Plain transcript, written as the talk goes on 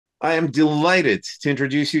I am delighted to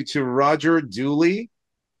introduce you to Roger Dooley,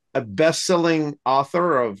 a best-selling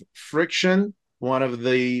author of Friction, one of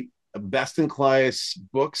the best-in-class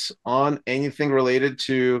books on anything related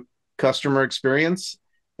to customer experience,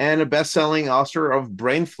 and a best-selling author of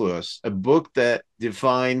Brainfluence, a book that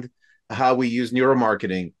defined how we use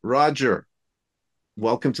neuromarketing. Roger,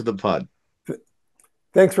 welcome to the pod.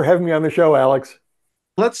 Thanks for having me on the show, Alex.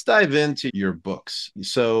 Let's dive into your books.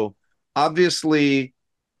 So, obviously,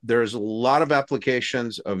 there's a lot of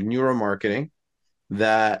applications of neuromarketing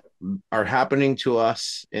that are happening to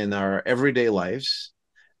us in our everyday lives.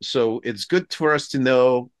 So it's good for us to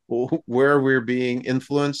know where we're being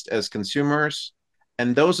influenced as consumers.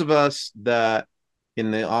 And those of us that in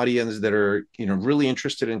the audience that are, really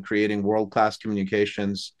interested in creating world-class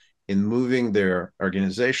communications, in moving their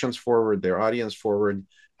organizations forward, their audience forward,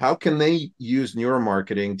 how can they use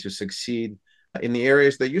neuromarketing to succeed in the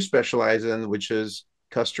areas that you specialize in, which is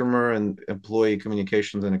customer and employee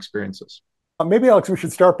communications and experiences? Maybe, Alex, we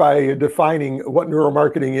should start by defining what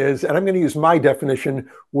neuromarketing is. And I'm going to use my definition,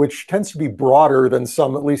 which tends to be broader than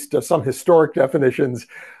some, at least some historic definitions.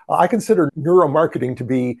 I consider neuromarketing to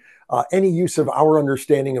be any use of our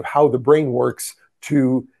understanding of how the brain works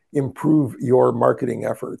to improve your marketing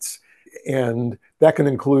efforts. And that can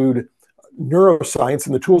include neuroscience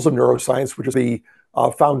and the tools of neuroscience, which is the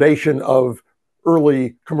foundation of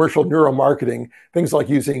early commercial neuromarketing, things like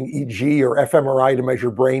using EEG or fMRI to measure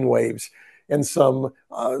brain waves, and some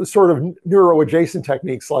sort of neuroadjacent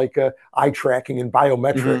techniques like eye tracking and Mm-hmm.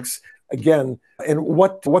 biometrics. Again, and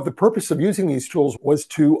what the purpose of using these tools was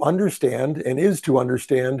to understand and is to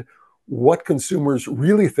understand what consumers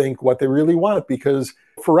really think, what they really want, because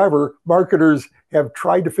forever marketers have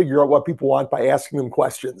tried to figure out what people want by asking them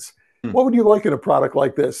questions. What would you like in a product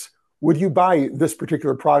like this? Would you buy this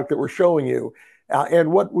particular product that we're showing you?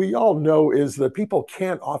 And what we all know is that people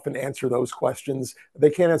can't often answer those questions. They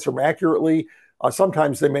can't answer them accurately.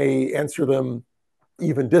 Sometimes they may answer them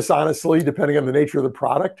even dishonestly, depending on the nature of the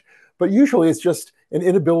product. But usually it's just an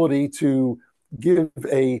inability to give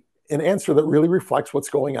an answer that really reflects what's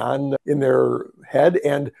going on in their head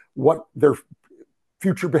and what their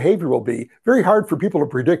future behavior will be. Very hard for people to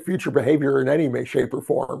predict future behavior in any way, shape, or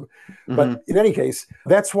form. Mm-hmm. But in any case,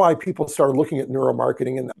 that's why people started looking at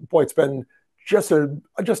neuromarketing. And boy, it's been just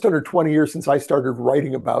under 20 years since I started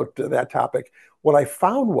writing about that topic. What I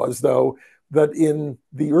found was, though, that in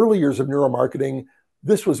the early years of neuromarketing,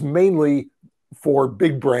 this was mainly for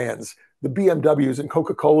big brands, the BMWs and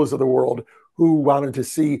Coca-Colas of the world, who wanted to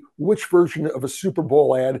see which version of a Super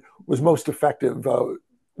Bowl ad was most effective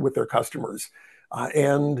with their customers.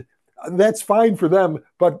 And that's fine for them,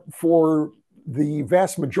 but for the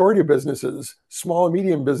vast majority of businesses, small and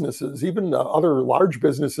medium businesses, even other large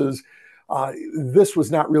businesses, this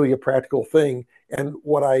was not really a practical thing. And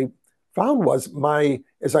what I found was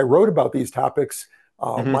as I wrote about these topics,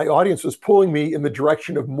 Mm-hmm. my audience was pulling me in the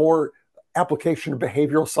direction of more application of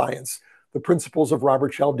behavioral science, the principles of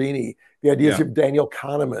Robert Cialdini, the ideas Yeah. of Daniel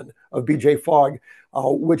Kahneman, of BJ Fogg,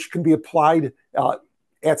 which can be applied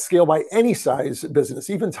at scale by any size business,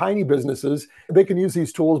 even tiny businesses. They can use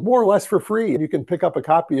these tools more or less for free. And you can pick up a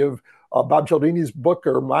copy of Bob Cialdini's book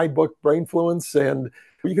or my book, Brainfluence, and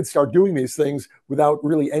you can start doing these things without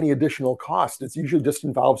really any additional cost. It usually just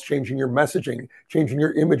involves changing your messaging, changing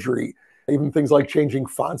your imagery, even things like changing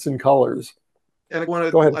fonts and colors. And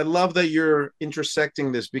Go ahead. I love that you're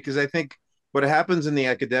intersecting this because I think what happens in the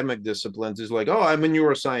academic disciplines is like, oh, I'm a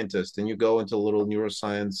neuroscientist, and you go into a little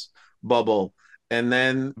neuroscience bubble. And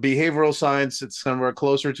then behavioral science, it's somewhere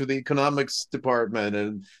closer to the economics department.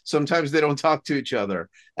 And sometimes they don't talk to each other.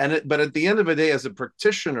 But at the end of the day, as a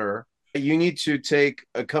practitioner, you need to take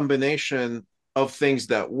a combination of things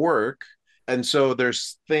that work. And so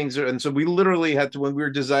there's things, and so we literally had to, when we were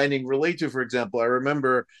designing Relayto, for example, I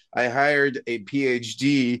remember I hired a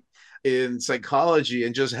PhD in psychology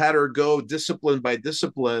and just had her go discipline by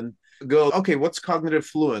discipline, go, okay, what's cognitive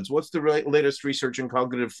fluence? What's the latest research in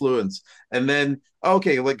cognitive fluence? And then,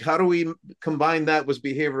 okay, like how do we combine that with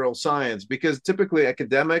behavioral science? Because typically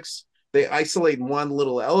academics, they isolate one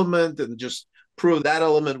little element and just prove that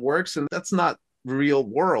element works. And that's not real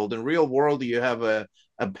world. In real world, you have a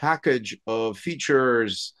package of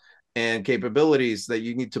features and capabilities that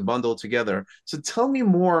you need to bundle together. So tell me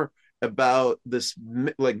more about this,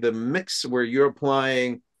 like the mix where you're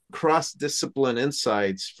applying cross-discipline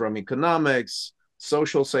insights from economics,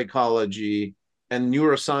 social psychology, and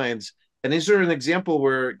neuroscience. And is there an example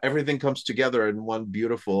where everything comes together in one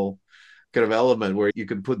beautiful kind of element where you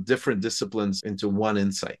can put different disciplines into one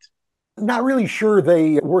insight? Not really sure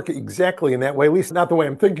they work exactly in that way, at least not the way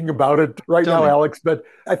I'm thinking about it right Tell now, me. Alex. But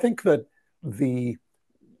I think that the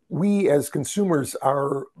we as consumers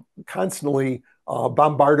are constantly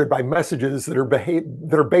bombarded by messages that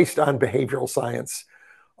are based on behavioral science.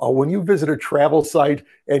 When you visit a travel site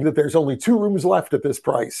and that there's only 2 rooms left at this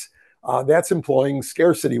price, that's employing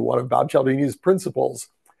scarcity, one of Bob Cialdini's principles.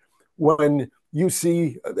 When you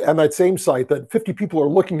see on that same site that 50 people are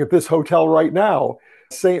looking at this hotel right now,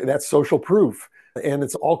 say that's social proof. And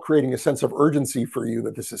it's all creating a sense of urgency for you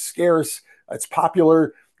that this is scarce, it's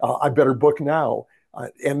popular, I better book now.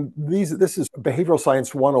 And this is behavioral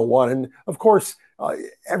science 101. And of course,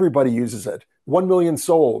 everybody uses it. 1 million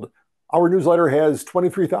sold. Our newsletter has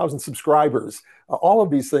 23,000 subscribers. All of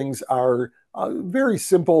these things are very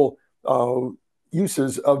simple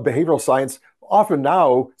uses of behavioral science. Often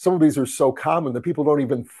now, some of these are so common that people don't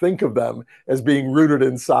even think of them as being rooted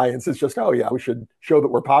in science. It's just, oh yeah, we should show that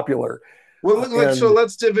we're popular. Well, so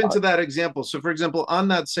let's dive into that example. So, for example, on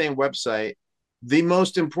that same website, the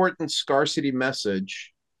most important scarcity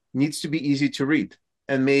message needs to be easy to read.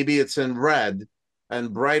 And maybe it's in red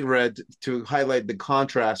and bright red to highlight the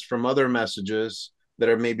contrast from other messages that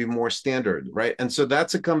are maybe more standard, right? And so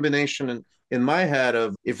that's a combination in my head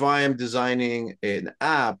of if I am designing an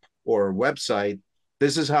app or a website,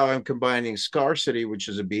 this is how I'm combining scarcity, which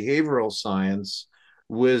is a behavioral science,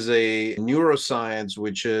 with a neuroscience,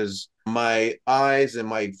 which is my eyes and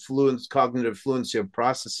my cognitive fluency of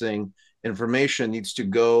processing information needs to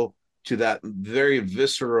go to that very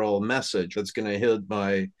visceral message that's going to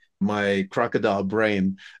hit my crocodile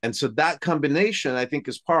brain. And so that combination, I think,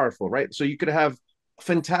 is powerful, right? So you could have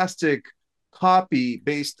fantastic copy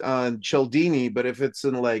based on Cialdini, but if it's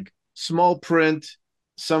in like small print,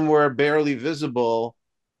 somewhere barely visible,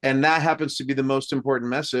 and that happens to be the most important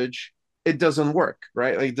message, it doesn't work,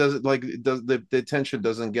 right? Like, the attention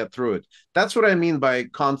doesn't get through it. That's what I mean by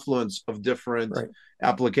confluence of different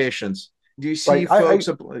applications. Do you see folks?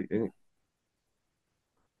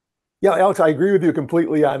 Yeah, Alex, I agree with you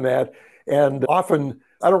completely on that. And often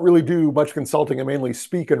I don't really do much consulting. I mainly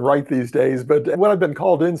speak and write these days. But when I've been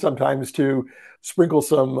called in sometimes to sprinkle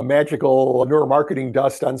some magical neuromarketing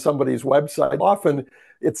dust on somebody's website, often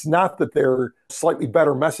it's not that their slightly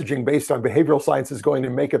better messaging based on behavioral science is going to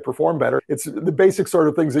make it perform better. It's the basic sort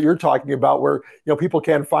of things that you're talking about where people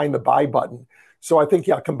can't find the buy button. So I think,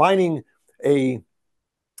 combining a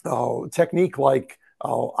technique like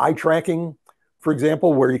eye tracking, for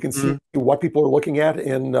example, where you can see what people are looking at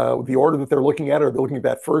in the order that they're looking at, or they're looking at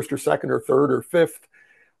that first or second or third or fifth.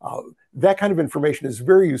 That kind of information is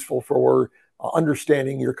very useful for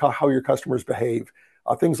understanding how your customers behave.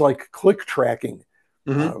 Things like click tracking.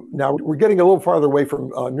 Now, we're getting a little farther away from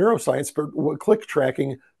neuroscience, but click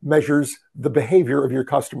tracking measures the behavior of your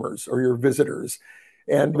customers or your visitors.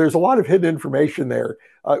 And there's a lot of hidden information there.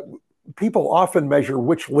 People often measure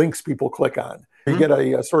which links people click on. You get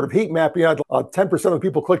a sort of heat map. 10% of the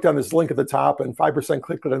people clicked on this link at the top and 5%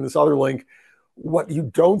 clicked on this other link. What you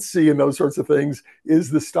don't see in those sorts of things is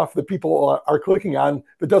the stuff that people are clicking on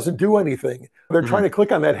that doesn't do anything. They're trying to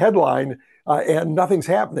click on that headline and nothing's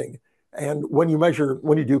happening. And when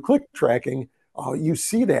you do click tracking, you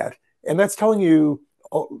see that. And that's telling you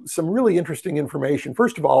some really interesting information.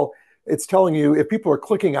 First of all, it's telling you if people are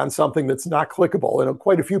clicking on something that's not clickable, and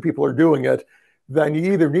quite a few people are doing it, then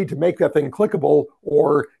you either need to make that thing clickable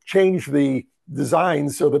or change the design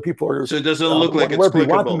so that people are so it doesn't look like it's clickable. You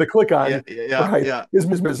want them to click on is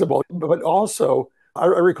visible. But also, I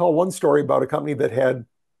recall one story about a company that had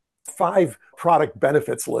 5 product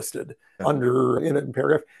benefits listed in a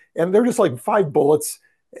paragraph, and they're just like 5 bullets.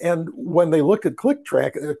 And when they looked at click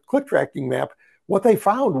tracking map, what they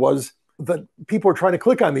found was that people were trying to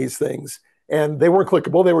click on these things, and they weren't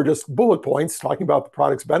clickable. They were just bullet points talking about the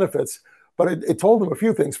product's benefits. But it told them a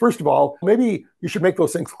few things. First of all, maybe you should make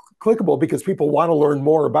those things clickable because people want to learn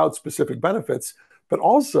more about specific benefits. But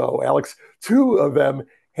also, Alex, 2 of them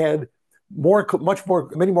had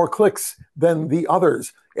many more clicks than the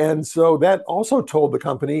others. And so that also told the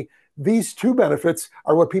company these 2 benefits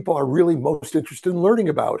are what people are really most interested in learning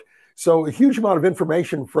about. So a huge amount of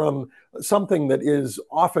information from something that is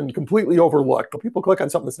often completely overlooked. People click on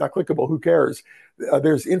something that's not clickable, who cares?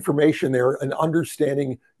 There's information there and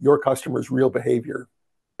understanding your customer's real behavior.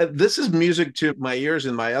 This is music to my ears.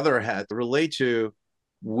 In my other hat, Relayto,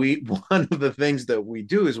 one of the things that we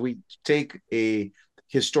do is we take a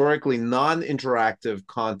historically non-interactive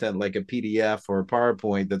content like a PDF or a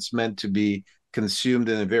PowerPoint that's meant to be consumed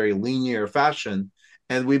in a very linear fashion,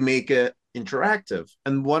 and we make it interactive.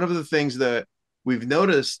 And one of the things that we've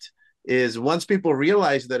noticed is once people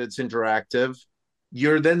realize that it's interactive,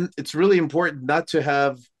 it's really important not to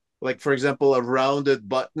have, like, for example, a rounded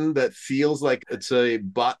button that feels like it's a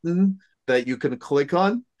button that you can click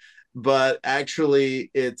on. but actually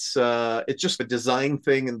it's just a design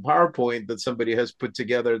thing in PowerPoint that somebody has put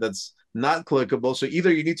together that's not clickable. So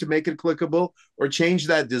either you need to make it clickable or change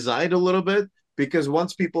that design a little bit, because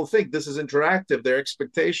once people think this is interactive, their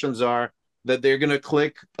expectations are that they're going to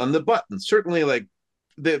click on the buttons. Certainly, like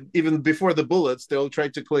even before the bullets, they'll try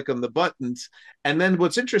to click on the buttons. And then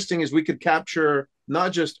what's interesting is we could capture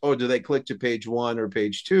not just, oh, do they click to page one or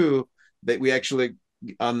page two, that we actually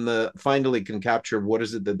on the finally can capture what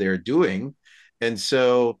is it that they're doing. And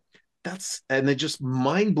so and it's just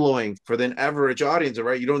mind blowing for the average audience,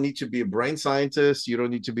 right? You don't need to be a brain scientist, you don't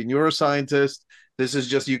need to be a neuroscientist. This is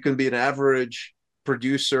just, you can be an average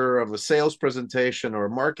producer of a sales presentation or a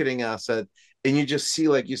marketing asset, and you just see,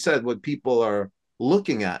 like you said, what people are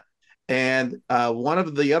looking at. And one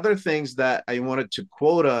of the other things that I wanted to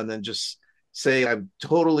quote on and just say, I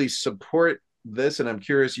totally support this, and I'm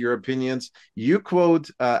curious your opinions. You quote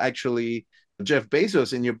actually Jeff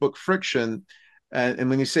Bezos in your book Friction, and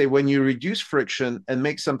when you say, when you reduce friction and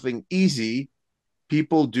make something easy,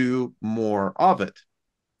 people do more of it.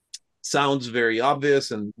 Sounds very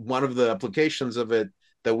obvious, and one of the applications of it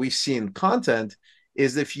that we see in content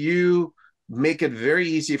is if you make it very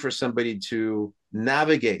easy for somebody to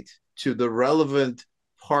navigate to the relevant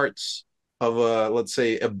parts of a, let's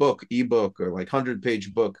say, a book, ebook, or like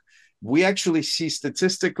 100-page book, we actually see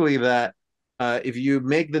statistically that if you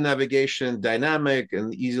make the navigation dynamic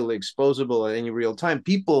and easily exposable at any real time,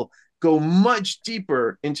 people go much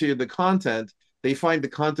deeper into the content. They find the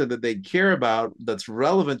content that they care about, that's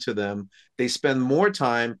relevant to them. They spend more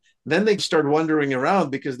time. Then they start wandering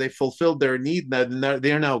around because they fulfilled their need.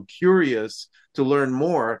 They're now curious to learn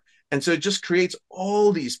more. And so it just creates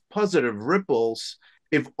all these positive ripples.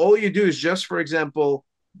 If all you do is just, for example,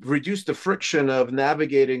 reduce the friction of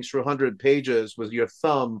navigating through 100 pages with your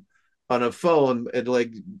thumb on a phone, and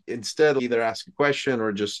like instead either ask a question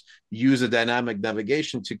or just use a dynamic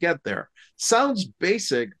navigation to get there. Sounds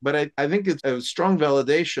basic, but I think it's a strong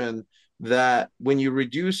validation that when you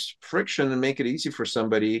reduce friction and make it easy for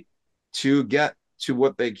somebody to get to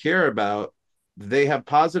what they care about, they have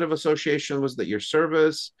positive association with your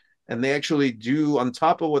service, and they actually do, on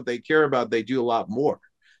top of what they care about, they do a lot more.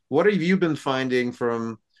 What have you been finding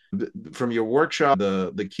from your workshop,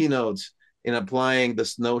 the keynotes, in applying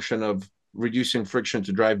this notion of reducing friction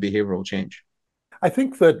to drive behavioral change? I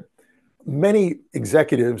think that many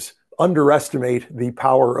executives underestimate the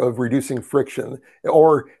power of reducing friction,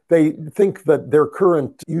 or they think that their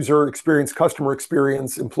current user experience, customer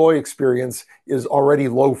experience, employee experience is already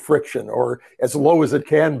low friction, or as low as it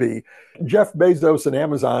can be. Jeff Bezos and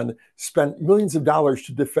Amazon spent millions of dollars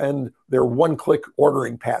to defend their one-click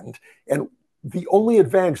ordering patent. And the only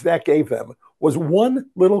advantage that gave them was one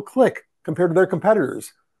little click compared to their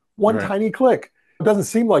competitors. One Right. tiny click. It doesn't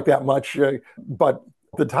seem like that much, but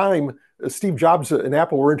at the time Steve Jobs and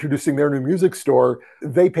Apple were introducing their new music store,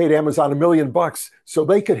 they paid Amazon $1 million so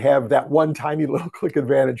they could have that one tiny little click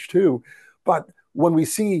advantage too. But when we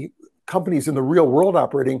see companies in the real world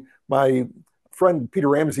operating, my friend Peter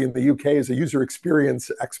Ramsey in the UK is a user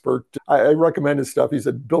experience expert. I recommend his stuff. He's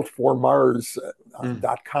at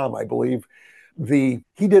builtformars.com, I believe. He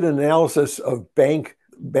did an analysis of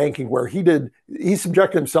banking where he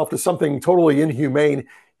subjected himself to something totally inhumane.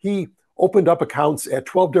 He opened up accounts at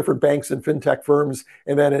 12 different banks and fintech firms,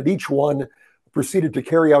 and then at each one proceeded to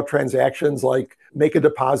carry out transactions like make a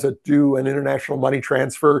deposit, do an international money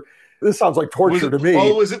transfer. This sounds like torture to me.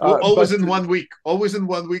 Always in 1 week. Always in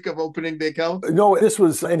 1 week of opening the account. No, this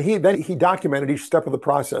was, and he documented each step of the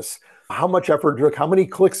process, how much effort it took, how many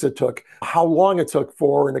clicks it took, how long it took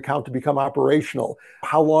for an account to become operational,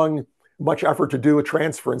 much effort to do a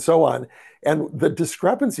transfer, and so on. And the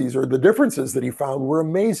discrepancies or the differences that he found were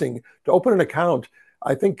amazing. To open an account,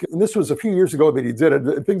 I think, and this was a few years ago that he did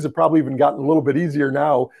it, things have probably even gotten a little bit easier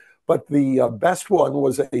now, but the best one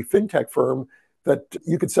was a fintech firm that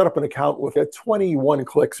you could set up an account with 21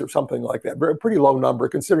 clicks or something like that. A pretty low number,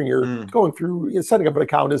 considering you're going through, setting up an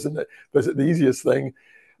account isn't the easiest thing.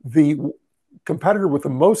 The competitor with the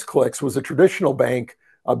most clicks was a traditional bank,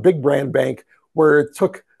 a big brand bank, where it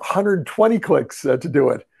took 120 clicks to do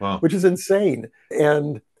it, wow, which is insane.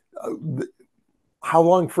 And how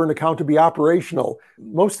long for an account to be operational?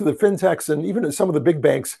 Most of the fintechs and even some of the big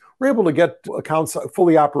banks were able to get accounts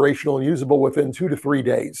fully operational and usable within 2 to 3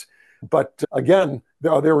 days. But again,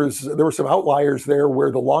 there were some outliers there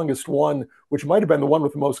where the longest one, which might have been the one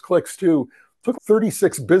with the most clicks too, took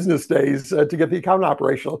 36 business days to get the account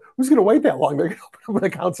operational. Who's going to wait that long? They're going to open up an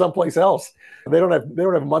account someplace else. They don't have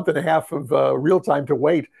a month and a half of real time to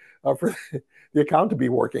wait for the account to be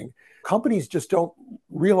working. Companies just don't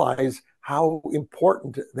realize how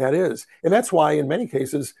important that is. And that's why, in many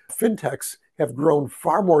cases, fintechs have grown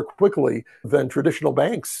far more quickly than traditional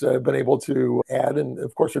banks have been able to add. And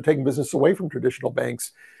of course, they're taking business away from traditional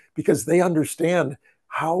banks because they understand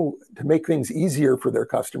how to make things easier for their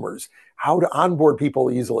customers, how to onboard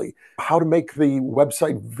people easily, how to make the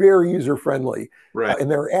website very user-friendly, Right.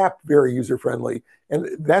 and their app very user-friendly. And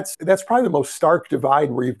that's probably the most stark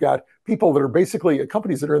divide, where you've got people that are basically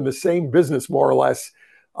companies that are in the same business, more or less.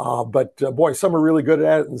 But boy, some are really good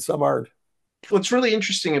at it and some aren't. What's really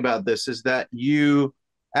interesting about this is that you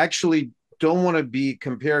actually don't want to be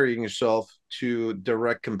comparing yourself to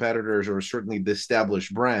direct competitors or certainly the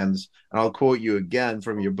established brands. And I'll quote you again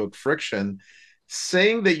from your book, Friction.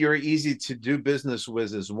 Saying that you're easy to do business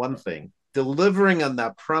with is one thing, delivering on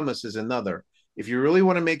that promise is another. If you really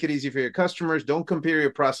want to make it easy for your customers, don't compare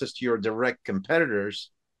your process to your direct competitors.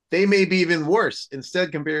 They may be even worse.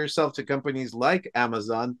 Instead, compare yourself to companies like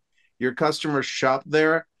Amazon. Your customers shop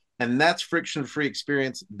there, and that's friction-free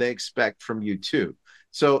experience they expect from you too.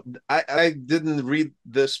 So I didn't read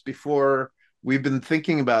this before. We've been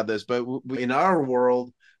thinking about this, but in our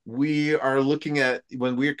world, we are looking at,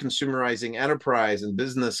 when we're consumerizing enterprise and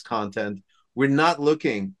business content, we're not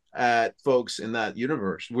looking at folks in that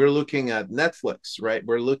universe. We're looking at Netflix, right?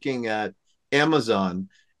 We're looking at Amazon,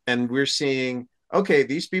 and we're seeing, okay,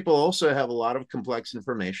 these people also have a lot of complex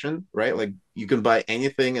information, right? Like you can buy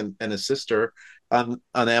anything and a sister on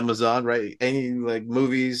Amazon, right? Any like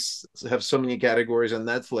movies have so many categories on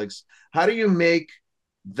Netflix. How do you make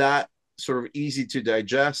that sort of easy to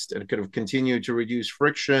digest and kind of continue to reduce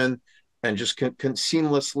friction and just can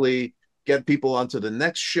seamlessly get people onto the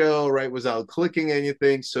next show, right, without clicking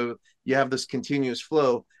anything? So you have this continuous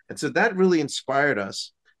flow. And so that really inspired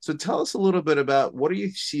us. So tell us a little bit about, what do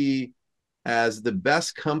you see as the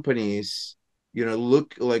best companies,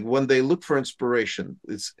 look like when they look for inspiration?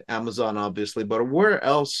 It's Amazon, obviously, but where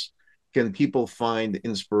else can people find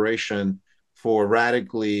inspiration for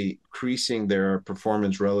radically increasing their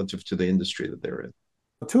performance relative to the industry that they're in?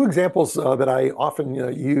 Two examples that I often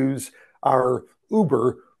use are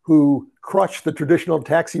Uber, who crushed the traditional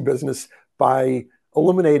taxi business by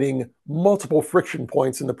eliminating multiple friction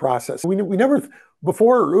points in the process. We never,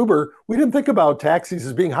 before Uber, we didn't think about taxis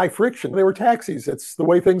as being high friction. They were taxis. It's the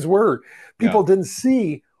way things were. People didn't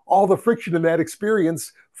see all the friction in that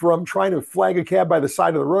experience, from trying to flag a cab by the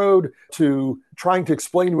side of the road to trying to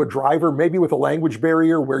explain to a driver, maybe with a language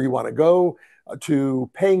barrier, where you want to go, to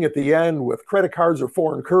paying at the end with credit cards or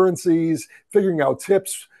foreign currencies, figuring out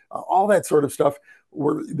tips, all that sort of stuff.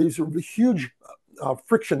 These are huge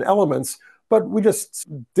friction elements, but we just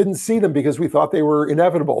didn't see them because we thought they were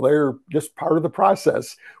inevitable. They're just part of the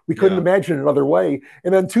process. We couldn't imagine another way.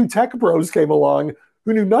 And then two tech bros came along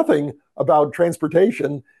who knew nothing about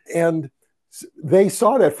transportation, and they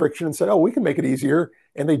saw that friction and said, oh, we can make it easier.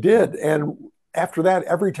 And they did. And after that,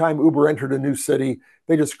 every time Uber entered a new city,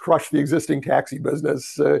 they just crushed the existing taxi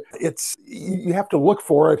business. You have to look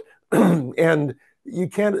for it, and you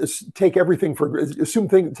can't take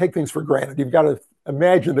take things for granted. You've got to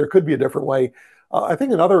imagine there could be a different way. I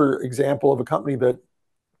think another example of a company that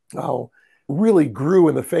really grew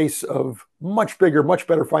in the face of much bigger, much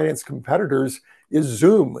better finance competitors is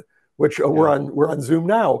Zoom, which we're on Zoom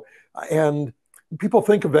now. And people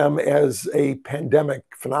think of them as a pandemic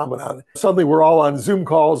phenomenon. Suddenly we're all on Zoom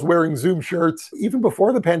calls, wearing Zoom shirts. Even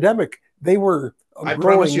before the pandemic, they were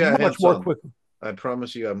growing much more quickly. I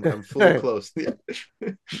promise you, I'm fully close.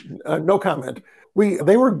 No comment.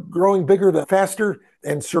 They were growing bigger, faster,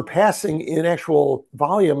 and surpassing in actual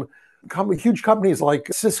volume huge companies like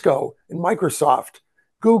Cisco and Microsoft,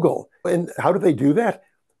 Google. And how did they do that?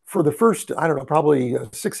 For the first, I don't know, probably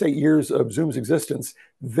 6-8 years of Zoom's existence,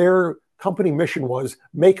 their company mission was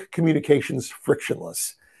make communications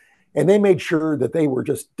frictionless. And they made sure that they were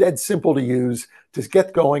just dead simple to use, to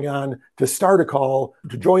get going on, to start a call,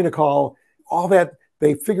 to join a call, all that.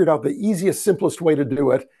 They figured out the easiest, simplest way to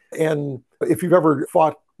do it. And if you've ever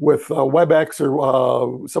fought with WebEx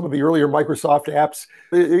or some of the earlier Microsoft apps,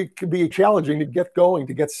 it can be challenging to get going,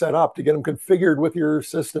 to get set up, to get them configured with your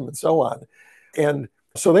system and so on. And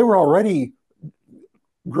so they were already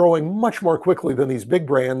growing much more quickly than these big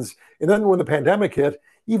brands. And then when the pandemic hit,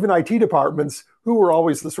 even IT departments, who were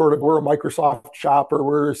always the sort of, we're a Microsoft shop or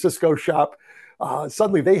we're a Cisco shop,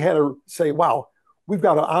 suddenly they had to say, wow, we've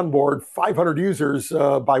got to onboard 500 users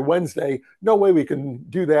by Wednesday. No way we can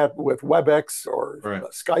do that with WebEx or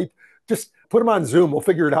Skype. Just put them on Zoom. We'll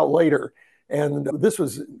figure it out later. And this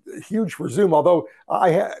was huge for Zoom, although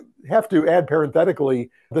I have to add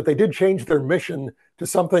parenthetically that they did change their mission to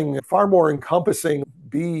something far more encompassing,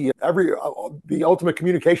 be the ultimate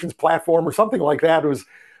communications platform or something like that. It was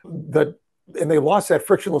that, and they lost that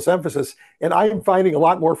frictionless emphasis. And I'm finding a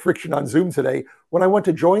lot more friction on Zoom today. When I went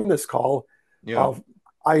to join this call, Yeah.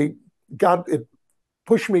 I got it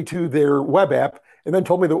pushed me to their web app and then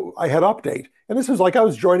told me that I had update. And this was like I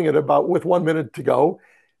was joining it about with 1 minute to go.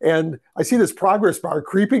 And I see this progress bar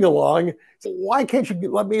creeping along. So why can't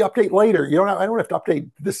you let me update later? I don't have to update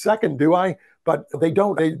this second, do I? But they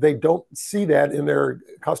don't. They don't see that in their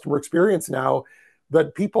customer experience now.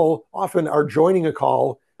 That people often are joining a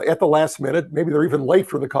call at the last minute. Maybe they're even late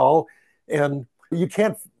for the call, and you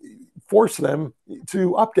can't force them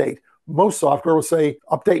to update. Most software will say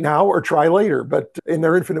update now or try later, but in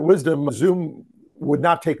their infinite wisdom, Zoom would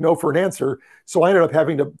not take no for an answer. So I ended up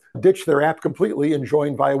having to ditch their app completely and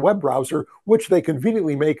join via web browser, which they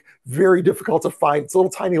conveniently make very difficult to find. It's a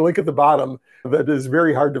little tiny link at the bottom that is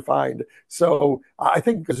very hard to find. So I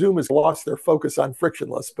think Zoom has lost their focus on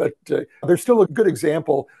frictionless, but they're still a good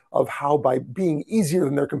example of how by being easier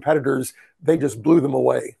than their competitors, they just blew them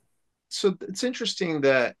away. So it's interesting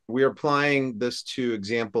that we're applying this to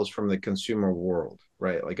examples from the consumer world,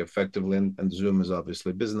 right? Like effectively, and Zoom is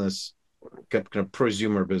obviously business, kind of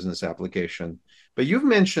prosumer business application. But you've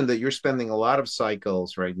mentioned that you're spending a lot of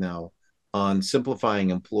cycles right now on simplifying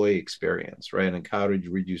employee experience, right? And how to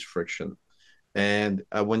reduce friction. And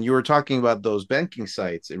when you were talking about those banking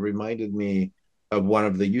sites, it reminded me of one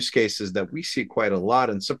of the use cases that we see quite a lot.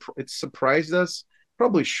 And it surprised us,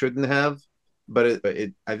 probably shouldn't have, but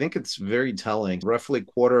I think it's very telling. Roughly a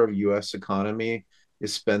quarter of US economy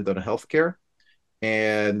is spent on healthcare.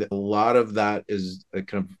 And a lot of that is a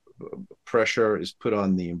kind of pressure is put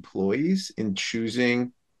on the employees in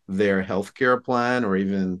choosing their healthcare plan or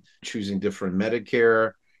even choosing different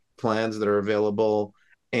Medicare plans that are available.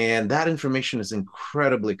 And that information is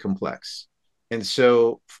incredibly complex. And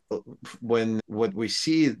so when what we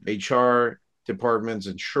see HR departments,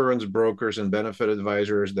 insurance brokers, and benefit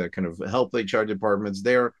advisors that kind of help HR departments,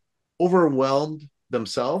 they're overwhelmed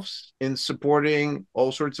themselves in supporting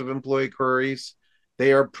all sorts of employee queries.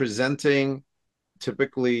 They are presenting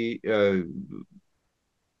typically a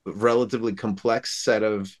relatively complex set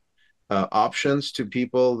of options to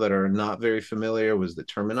people that are not very familiar with the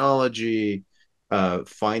terminology,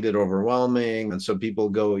 find it overwhelming. And so people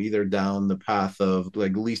go either down the path of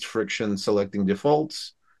like least friction selecting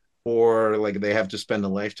defaults, or like they have to spend a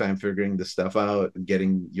lifetime figuring this stuff out,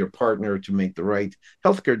 getting your partner to make the right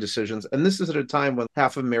healthcare decisions. And this is at a time when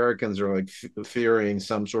half Americans are like fearing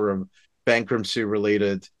some sort of bankruptcy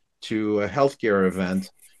related to a healthcare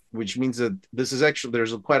event, which means that this is actually,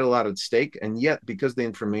 there's quite a lot at stake. And yet, because the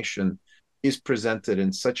information is presented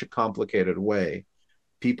in such a complicated way,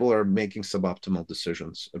 people are making suboptimal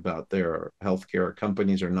decisions about their healthcare.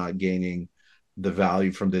 Companies are not gaining the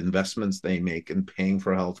value from the investments they make in paying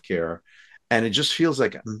for healthcare. And it just feels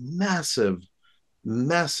like a massive,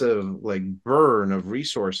 massive like burn of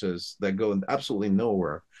resources that go absolutely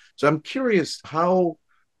nowhere. So I'm curious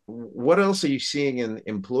what else are you seeing in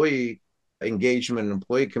employee engagement and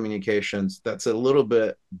employee communications that's a little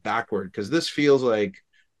bit backward? Because this feels like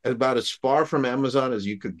about as far from Amazon as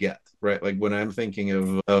you could get, right? Like when I'm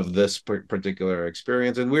thinking of this particular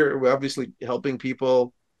experience, and we're obviously helping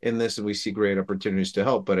people in this, and we see great opportunities to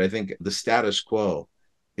help. But I think the status quo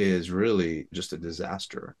is really just a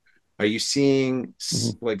disaster. Are you seeing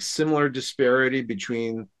like similar disparity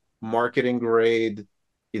between marketing grade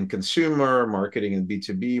in consumer, marketing in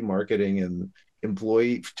B2B, marketing in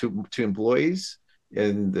employee to employees?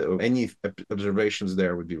 And any observations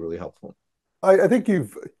there would be really helpful. I think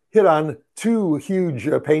you've hit on two huge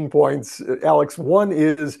pain points, Alex. One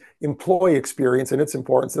is employee experience and its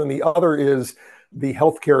importance, and the other is the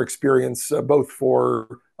healthcare experience, both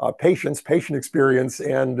for patient experience,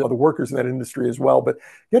 and the workers in that industry as well. But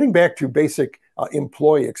getting back to basic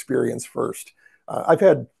employee experience first, I've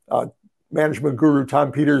had management guru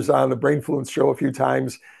Tom Peters on the Brainfluence show a few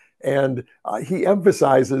times, and he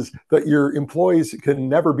emphasizes that your employees can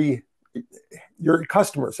never be your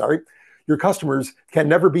customers. Your customers can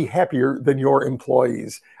never be happier than your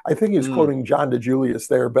employees. I think he's quoting John DeJulius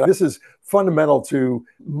there, but this is fundamental to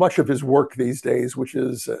much of his work these days, which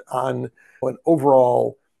is on an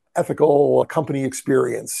overall ethical company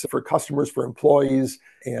experience for customers, for employees,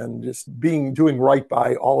 and just doing right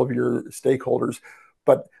by all of your stakeholders.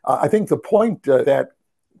 But I think the point that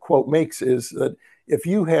quote makes is that if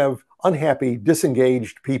you have unhappy,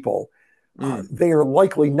 disengaged people, they are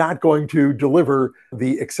likely not going to deliver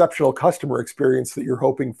the exceptional customer experience that you're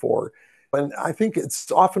hoping for. And I think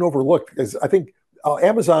it's often overlooked, because I think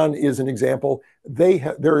Amazon is an example.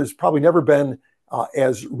 There has probably never been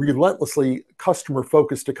as relentlessly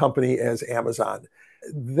customer-focused a company as Amazon.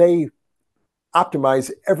 They optimize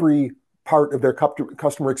every part of their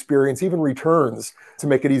customer experience, even returns, to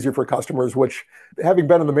make it easier for customers, which, having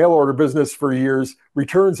been in the mail order business for years,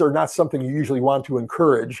 returns are not something you usually want to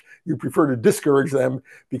encourage. You prefer to discourage them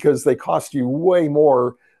because they cost you way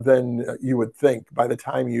more than you would think by the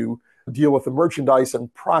time you deal with the merchandise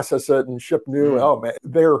and process it and ship new. Mm. Oh man,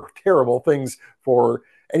 they're terrible things for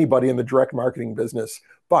anybody in the direct marketing business.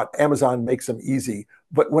 But Amazon makes them easy.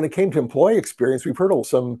 But when it came to employee experience, we've heard of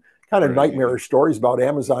some kind of Right. nightmarish stories about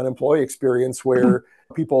Amazon employee experience where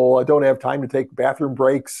people don't have time to take bathroom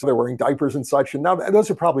breaks. They're wearing diapers and such. And now those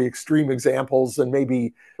are probably extreme examples and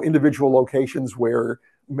maybe individual locations where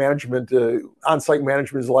management, on-site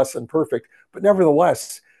management is less than perfect. But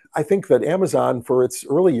nevertheless, I think that Amazon, for its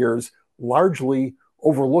early years, largely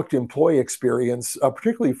overlooked employee experience,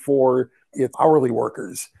 particularly for its hourly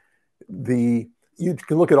workers. You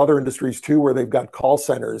can look at other industries too, where they've got call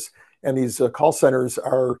centers, and these call centers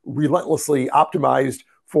are relentlessly optimized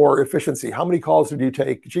for efficiency. How many calls do you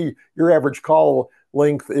take? Gee, your average call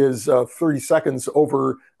length is 30 seconds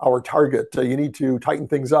over our target. You need to tighten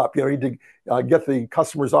things up. You need to get the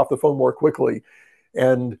customers off the phone more quickly.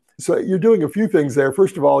 And so you're doing a few things there.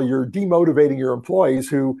 First of all, you're demotivating your employees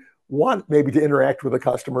who want maybe to interact with the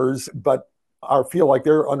customers, but feel like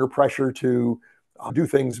they're under pressure to do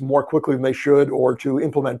things more quickly than they should, or to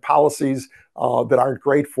implement policies that aren't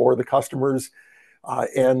great for the customers.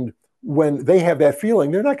 And when they have that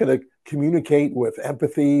feeling, they're not going to communicate with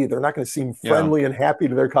empathy. They're not going to seem Yeah. friendly and happy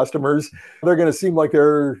to their customers. They're going to seem like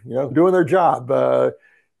they're doing their job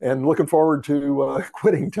and looking forward to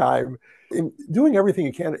quitting time. In doing everything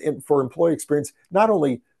you can for employee experience, not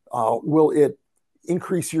only will it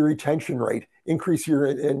increase your retention rate, increase your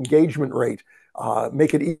engagement rate,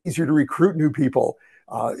 make it easier to recruit new people.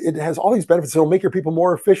 It has all these benefits. It'll make your people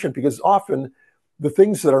more efficient, because often the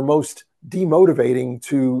things that are most demotivating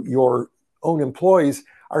to your own employees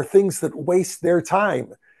are things that waste their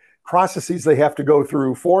time. Processes they have to go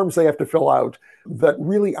through, forms they have to fill out that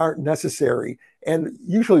really aren't necessary. And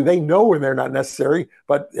usually they know when they're not necessary,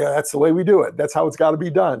 but that's the way we do it. That's how it's got to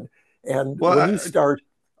be done. And Well, when you start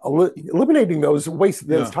eliminating those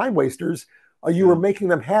yeah. time wasters, you are Yeah. making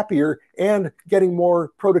them happier and getting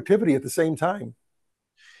more productivity at the same time.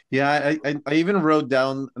 Yeah, I even wrote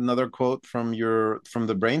down another quote from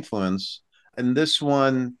the Brainfluence, and this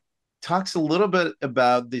one talks a little bit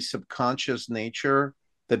about the subconscious nature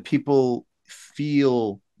that people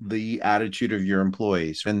feel the attitude of your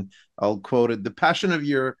employees. And I'll quote it: the passion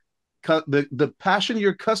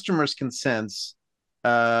your customers can sense,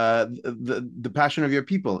 the passion of your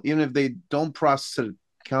people, even if they don't process it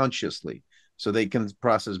consciously. So they can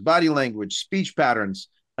process body language, speech patterns,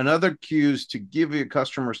 and other cues to give your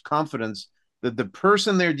customers confidence that the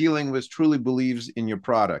person they're dealing with truly believes in your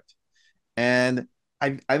product. And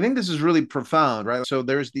I think this is really profound, right? So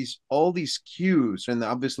there's all these cues, and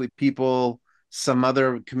obviously people, some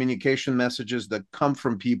other communication messages that come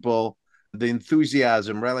from people, the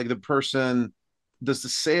enthusiasm, right? Like does the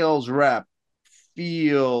sales rep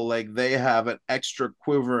feel like they have an extra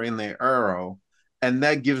quiver in their arrow, and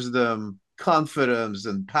that gives them confidence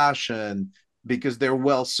and passion because they're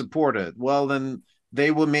well supported. Well, then they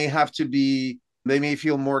may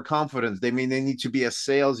feel more confident. They need to be as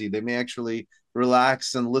salesy. They may actually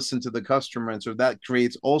relax and listen to the customer. And so that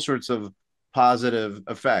creates all sorts of positive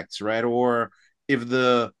effects, right? Or if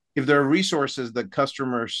there are resources that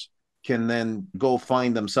customers can then go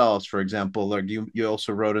find themselves, for example, like you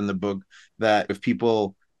also wrote in the book that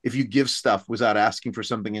if you give stuff without asking for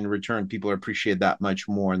something in return, people appreciate that much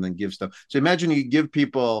more and then give stuff. So imagine you give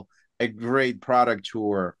people a great product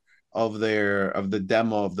tour of the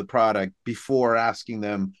demo of the product before asking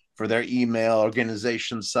them for their email,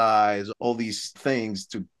 organization size, all these things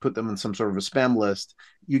to put them in some sort of a spam list.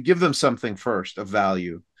 You give them something first of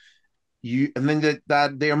value. And then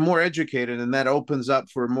that they are more educated, and that opens up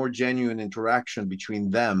for a more genuine interaction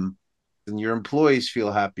between them, and your employees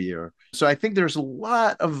feel happier. So I think there's a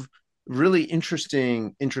lot of really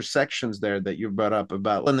interesting intersections there that you brought up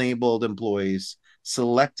about enabled employees,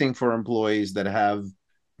 selecting for employees that have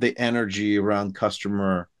the energy around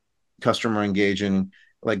customer engaging,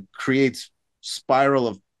 like creates spiral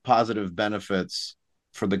of positive benefits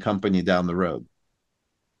for the company down the road.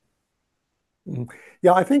 Mhm.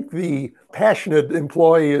 Yeah, I think the passionate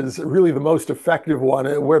employee is really the most effective one,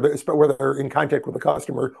 where they're in contact with the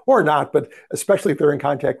customer or not, but especially if they're in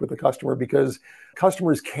contact with the customer, because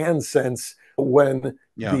customers can sense when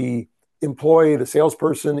Yeah. the employee, the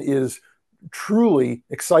salesperson, is truly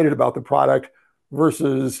excited about the product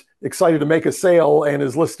versus excited to make a sale and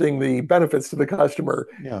is listing the benefits to the customer.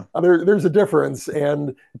 Yeah. There's a difference,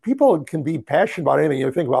 and people can be passionate about anything.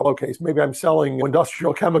 You think about, okay, so maybe I'm selling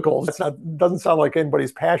industrial chemicals. That's not doesn't sound like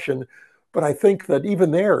anybody's passion, but I think that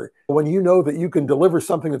even there, when you know that you can deliver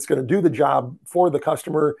something that's going to do the job for the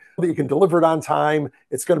customer, that you can deliver it on time,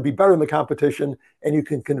 it's going to be better than the competition, and you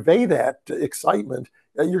can convey that excitement,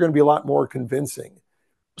 you're going to be a lot more convincing.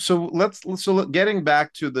 So getting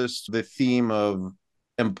back to this, the theme of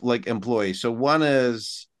like employees. So one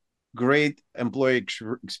is great employee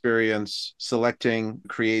experience, selecting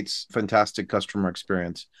creates fantastic customer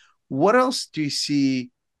experience. What else do you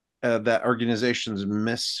see that organizations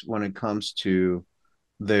miss when it comes to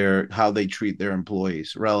their how they treat their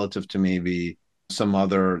employees relative to maybe some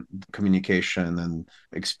other communication and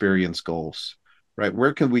experience goals, right?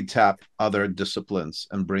 Where can we tap other disciplines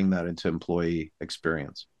and bring that into employee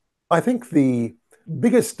experience? I think the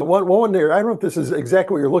biggest one there, I don't know if this is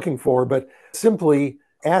exactly what you're looking for, but simply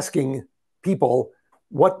asking people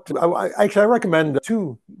actually, I recommend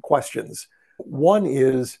two questions. One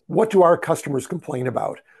is, what do our customers complain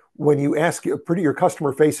about? When you ask your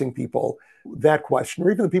customer facing people that question,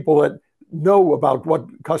 or even the people that know about what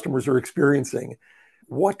customers are experiencing,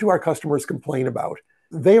 what do our customers complain about?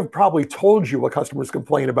 They have probably told you what customers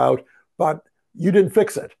complain about, but you didn't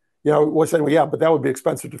fix it. Was saying, well, yeah, but that would be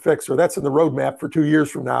expensive to fix, or that's in the roadmap for 2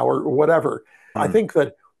 years from now, or whatever. I Hmm. think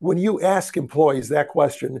that when you ask employees that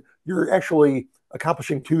question, you're actually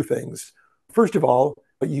accomplishing two things. First of all,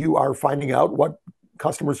 you are finding out what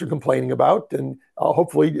customers are complaining about, and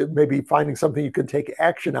hopefully, maybe finding something you can take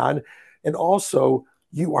action on. And also,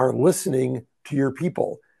 you are listening to your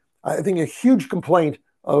people. I think a huge complaint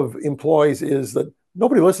of employees is that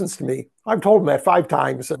nobody listens to me. I've told them that 5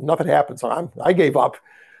 times and nothing happens. I gave up.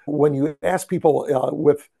 When you ask people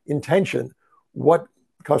with intention what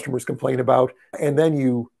customers complain about, and then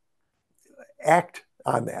you act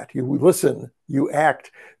on that, you listen, you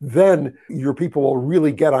act, then your people will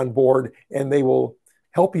really get on board and they will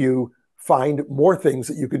help you find more things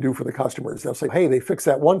that you can do for the customers. They'll say, hey, they fixed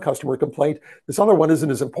that one customer complaint. This other one isn't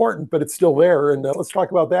as important, but it's still there. And let's talk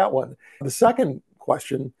about that one. The second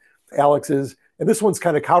question, Alex, is, and this one's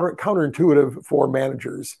kind of counterintuitive for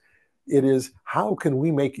managers, it is, how can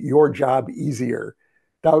we make your job easier?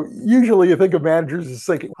 Now, usually you think of managers as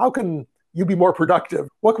thinking, how can you be more productive?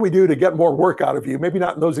 What can we do to get more work out of you? Maybe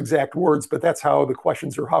not in those exact words, but that's how the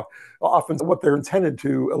questions are often what they're intended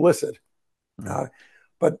to elicit. Hmm. Uh,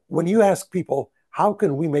 but when you ask people, how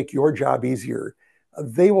can we make your job easier?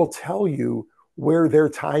 They will tell you where their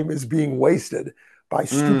time is being wasted by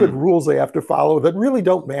stupid Mm. rules they have to follow that really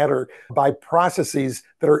don't matter, by processes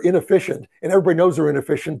that are inefficient. And everybody knows they're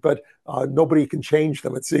inefficient, but nobody can change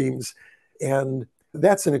them, it seems. And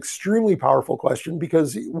that's an extremely powerful question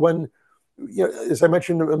because as I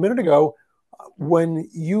mentioned a minute ago, when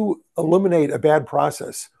you eliminate a bad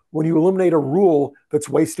process, when you eliminate a rule that's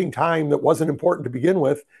wasting time that wasn't important to begin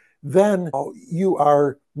with, then you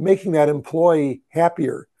are making that employee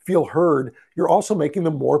happier, feel heard. You're also making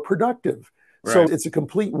them more productive. So Right. it's a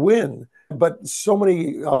complete win. But so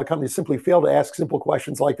many companies simply fail to ask simple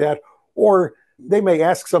questions like that, or they may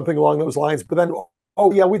ask something along those lines, but then,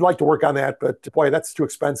 oh, yeah, we'd like to work on that, but boy, that's too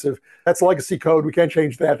expensive. That's legacy code. We can't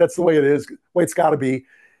change that. That's the way it is, the way it's got to be.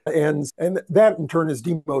 And that in turn is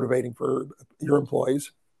demotivating for your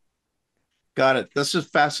employees. Got it. This is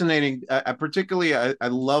fascinating. I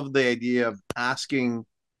love the idea of asking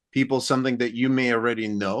people something that you may already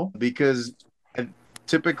know because uh,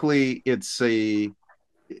 typically it's a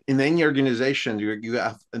in any organization you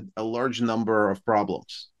have a large number of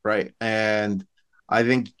problems, right? And I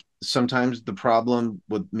think sometimes the problem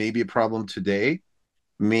with maybe a problem today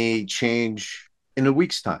may change in a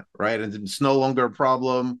week's time, right? And it's no longer a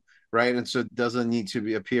problem, right? And so it doesn't need to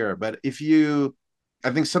be appear. But if you,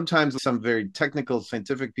 I think sometimes some very technical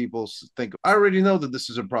scientific people think, I already know that this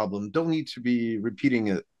is a problem. Don't need to be repeating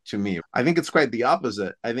it to me. I think it's quite the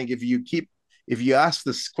opposite. I think if you ask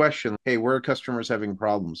this question, hey, where are customers having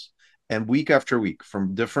problems? And week after week,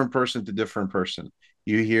 from different person to different person,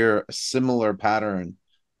 you hear a similar pattern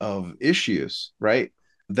of issues, right?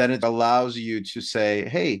 Then it allows you to say,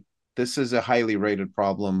 hey, this is a highly rated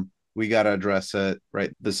problem. We got to address it,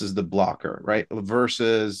 right? This is the blocker, right?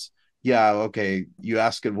 Versus, yeah, okay, you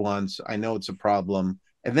ask it once. I know it's a problem.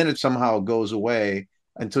 And then it somehow goes away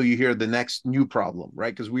until you hear the next new problem,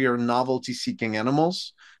 right? Because we are novelty seeking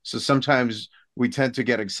animals. So sometimes we tend to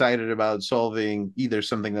get excited about solving either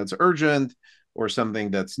something that's urgent or something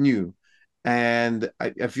that's new. And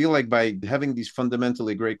I feel like by having these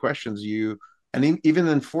fundamentally great questions, you and even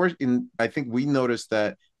in I think we noticed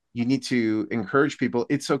that you need to encourage people.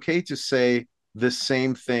 It's okay to say, this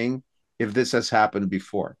same thing if this has happened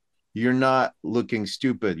before. You're not looking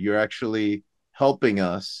stupid. You're actually helping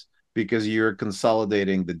us because you're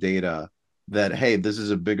consolidating the data that, hey, this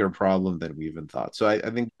is a bigger problem than we even thought. So I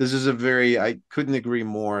think this is I couldn't agree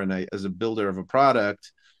more. And as a builder of a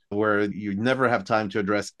product where you never have time to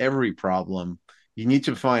address every problem, you need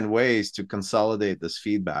to find ways to consolidate this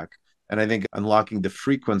feedback. And I think unlocking the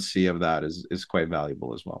frequency of that is quite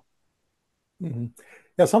valuable as well. Mm-hmm.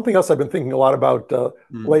 Yeah, something else I've been thinking a lot about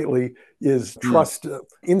Mm. lately is trust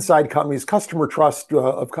inside companies, customer trust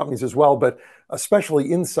of companies as well, but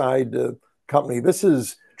especially inside company.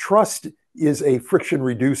 Trust is a friction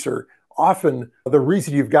reducer. Often the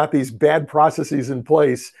reason you've got these bad processes in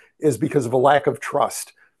place is because of a lack of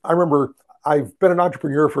trust. I remember I've been an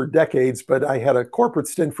entrepreneur for decades, but I had a corporate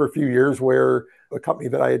stint for a few years where a company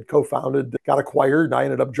that I had co-founded got acquired, and I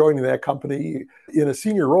ended up joining that company in a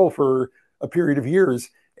senior role for a period of years.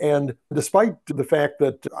 And despite the fact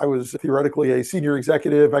that I was theoretically a senior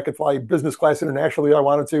executive, I could fly business class internationally if I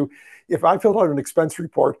wanted to. If I filled out an expense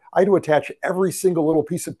report, I had to attach every single little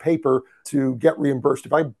piece of paper to get reimbursed.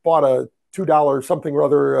 If I bought a $2 something or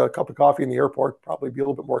other a cup of coffee in the airport, probably be a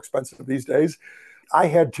little bit more expensive these days, I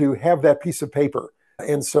had to have that piece of paper.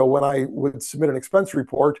 And so when I would submit an expense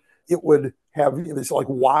report, it would have these like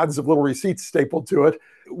wads of little receipts stapled to it,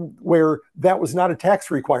 where that was not a tax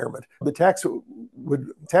requirement. The tax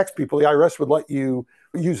people, the IRS would let you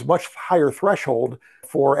use much higher threshold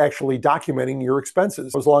for actually documenting your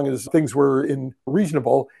expenses. As long as things were in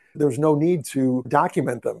reasonable, there's no need to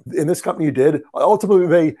document them. In this company, you did. Ultimately,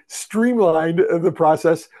 they streamlined the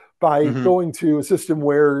process by Mm-hmm. going to a system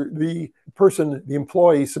where the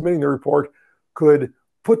employee submitting the report could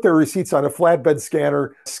put their receipts on a flatbed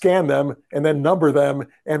scanner, scan them, and then number them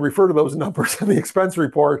and refer to those numbers in the expense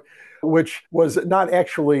report, which was not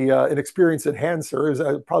actually an experience enhancer. It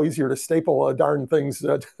was probably easier to staple darn things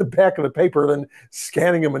to the back of the paper than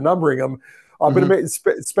scanning them and numbering them. But Mm-hmm.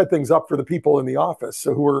 it sped things up for the people in the office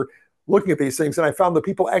who were looking at these things. And I found that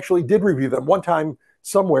people actually did review them. One time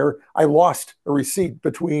somewhere, I lost a receipt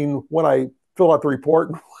between when I filled out the report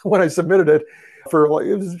and when I submitted it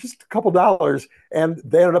it was just a couple dollars, and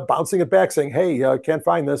they ended up bouncing it back saying, "Hey, can't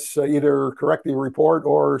find this. Either correct the report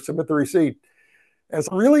or submit the receipt." And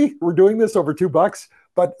so, really, we're doing this over $2?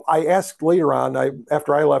 But I asked later on,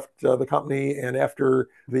 after I left the company and after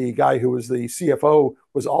the guy who was the CFO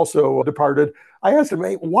was also departed, I asked him,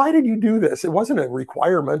 "Hey, why did you do this? It wasn't a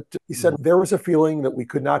requirement." He said there was a feeling that we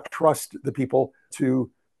could not trust the people to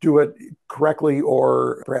do it correctly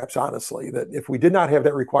or perhaps honestly, that if we did not have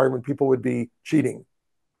that requirement, people would be cheating.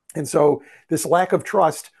 And so this lack of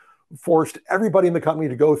trust forced everybody in the company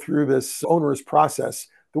to go through this onerous process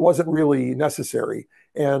that wasn't really necessary.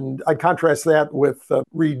 And I contrast that with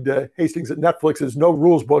Reed Hastings at Netflix's No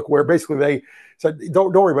Rules book, where basically they said,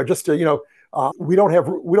 "Don't worry about it. Just we don't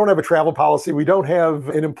have a travel policy. We don't have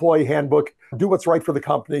an employee handbook. Do what's right for the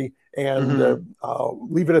company and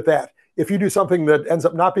Mm-hmm. leave it at that. If you do something that ends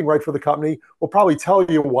up not being right for the company, we'll probably tell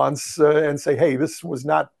you once and say, hey, this was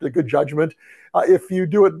not a good judgment. If you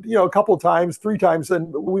do it, a couple of times, 3 times,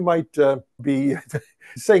 then we might be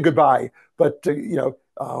saying goodbye." But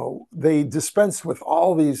they dispensed with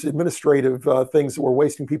all these administrative things that were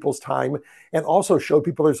wasting people's time, and also showed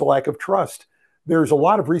people there's a lack of trust. There's a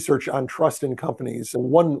lot of research on trust in companies.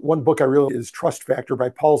 One book I really is Trust Factor by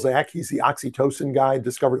Paul Zak. He's the oxytocin guy,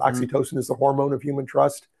 discovered oxytocin is the hormone of human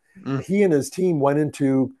trust. Mm-hmm. He and his team went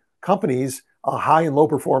into companies, high and low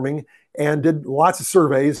performing, and did lots of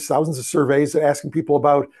surveys, thousands of surveys, asking people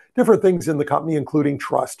about different things in the company, including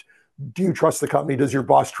trust. Do you trust the company? Does your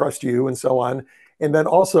boss trust you? And so on. And then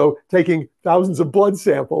also taking thousands of blood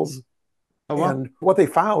samples. Oh, wow. And what they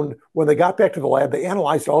found when they got back to the lab, they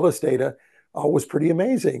analyzed all this data, was pretty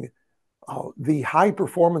amazing. The high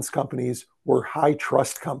performance companies were high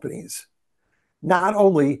trust companies. Not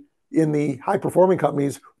only in the high performing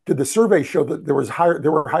companies did the survey show that there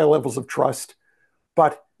were higher levels of trust,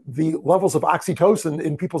 but the levels of oxytocin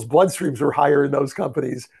in people's bloodstreams were higher in those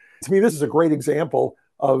companies. To me, this is a great example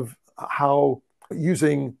of how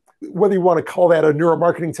using, whether you want to call that a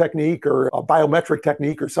neuromarketing technique or a biometric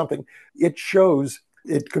technique or something,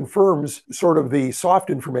 it confirms sort of the soft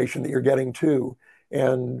information that you're getting too.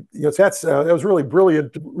 And that was really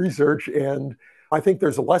brilliant research, and I think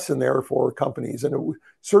there's a lesson there for companies. And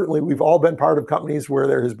certainly, we've all been part of companies where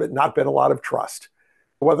there has not been a lot of trust,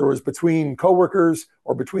 whether it was between coworkers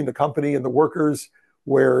or between the company and the workers,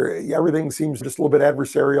 where everything seems just a little bit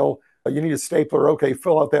adversarial. You need a stapler, okay,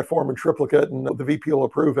 fill out that form in triplicate, and the VP will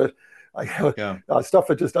approve it. Yeah. Stuff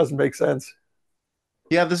that just doesn't make sense.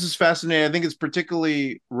 Yeah, this is fascinating. I think it's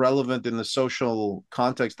particularly relevant in the social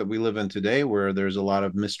context that we live in today, where there's a lot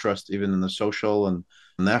of mistrust, even in the social and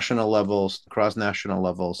national levels, cross national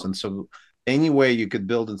levels. And so, any way you could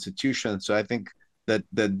build institutions. So, I think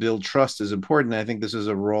that build trust is important. I think this is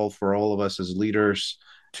a role for all of us as leaders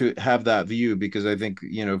to have that view, because I think,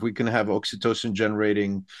 if we can have oxytocin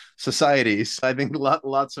generating societies, I think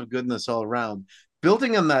lots of goodness all around.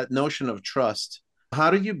 Building on that notion of trust, how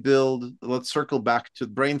do you build? Let's circle back to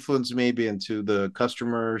Brainfluence maybe, and to the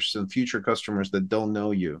customers and future customers that don't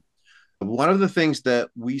know you. One of the things that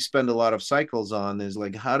we spend a lot of cycles on is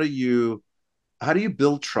like, how do you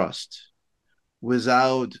build trust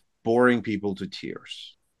without boring people to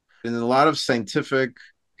tears? In a lot of scientific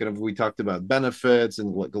kind of, we talked about benefits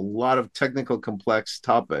and like a lot of technical complex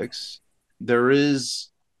topics, there is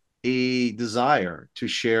a desire to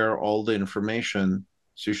share all the information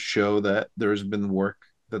to show that there's been work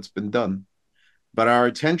that's been done. But our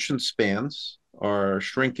attention spans are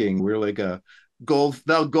shrinking. We're like a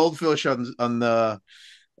goldfish on the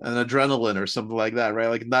an adrenaline or something like that, right?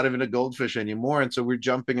 Like not even a goldfish anymore. And so we're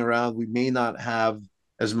jumping around. We may not have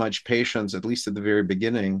as much patience, at least at the very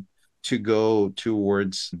beginning, to go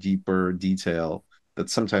towards deeper detail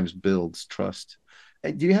that sometimes builds trust.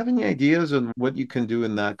 Do you have any ideas on what you can do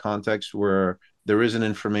in that context where there is an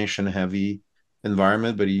information heavy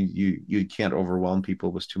environment, but you can't overwhelm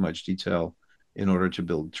people with too much detail in order to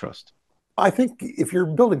build trust? I think if you're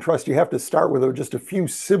building trust, you have to start with just a few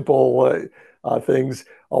simple things.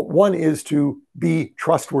 One is to be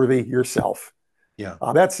trustworthy yourself. Yeah.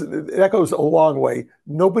 That goes a long way.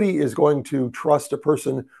 Nobody is going to trust a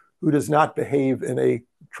person who does not behave in a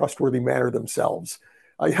trustworthy manner themselves.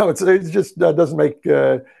 It just doesn't make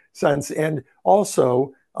sense. And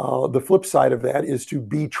also, the flip side of that is to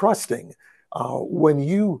be trusting. When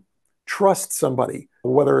you trust somebody,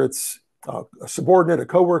 whether it's a subordinate, a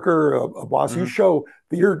coworker, a boss, you Hmm. show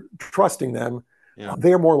that you're trusting them. Yeah.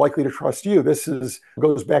 They are more likely to trust you. This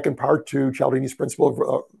goes back in part to Cialdini's principle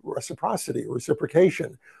of reciprocity,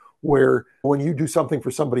 reciprocation, where when you do something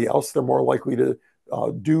for somebody else, they're more likely to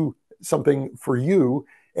do something for you.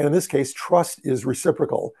 And in this case, trust is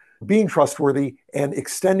reciprocal. Being trustworthy and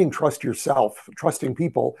extending trust yourself, trusting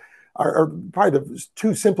people are probably the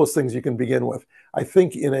two simplest things you can begin with. I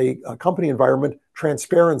think in a company environment,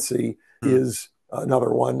 transparency Mm. is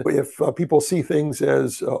another one. If people see things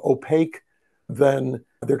as opaque, then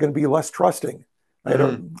they're going to be less trusting. I had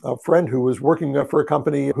Hmm. a friend who was working for a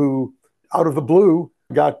company who, out of the blue,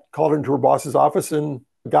 got called into her boss's office and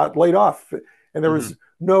got laid off. And there Hmm. was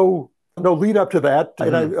no lead up to that.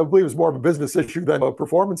 And I Hmm. believe it was more of a business issue than a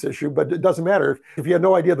performance issue, but it doesn't matter. If you had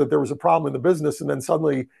no idea that there was a problem in the business and then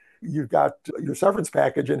suddenly you've got your severance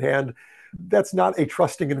package in hand, that's not a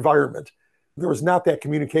trusting environment. There was not that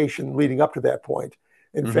communication leading up to that point.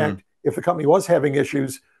 In Hmm. fact, if the company was having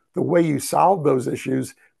issues, the way you solve those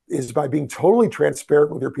issues is by being totally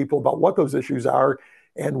transparent with your people about what those issues are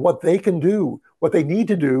and what they can do, what they need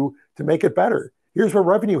to do to make it better. Here's where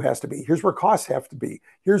revenue has to be. Here's where costs have to be.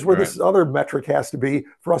 Here's where Right. this other metric has to be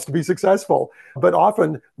for us to be successful. But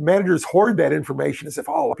often managers hoard that information as if,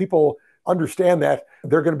 oh, people understand that.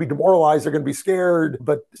 They're going to be demoralized. They're going to be scared.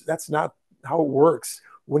 But that's not how it works.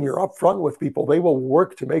 When you're upfront with people, they will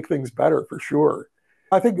work to make things better for sure.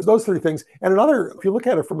 I think those three things. And another, if you look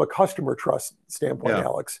at it from a customer trust standpoint, Yeah.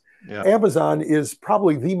 Alex, Yeah. Amazon is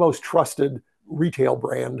probably the most trusted retail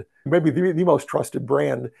brand, maybe the most trusted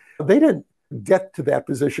brand. They didn't get to that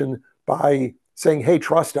position by saying, hey,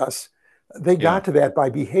 trust us. They Yeah. got to that by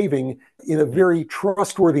behaving in a very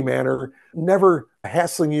trustworthy manner, never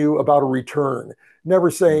hassling you about a return, never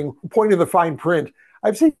Yeah. saying, pointing the fine print.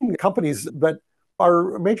 I've seen companies that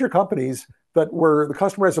are major companies that where the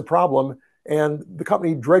customer has a problem and the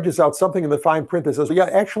company dredges out something in the fine print that says, yeah,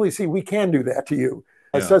 actually, see, we can do that to you.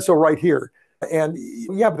 It Yeah. says so right here. And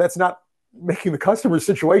yeah, but that's not making the customer's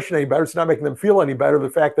situation any better. It's not making them feel any better. The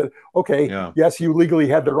fact that, okay, Yeah. yes, you legally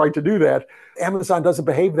had the right to do that. Amazon doesn't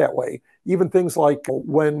behave that way. Even things like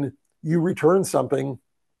when you return something,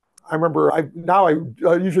 I remember I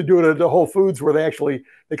usually do it at Whole Foods where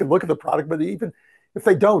they can look at the product, but even if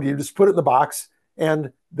they don't, you just put it in the box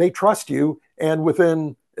and they trust you. And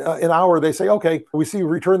within an hour, they say, okay, we see you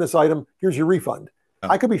return this item. Here's your refund.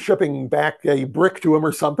 Yeah. I could be shipping back a brick to them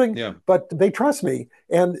or something, Yeah. but they trust me.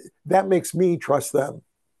 And that makes me trust them.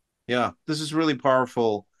 Yeah. This is really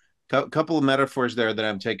powerful. Couple of metaphors there that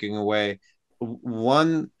I'm taking away.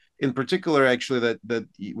 One in particular, actually, that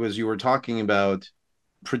was you were talking about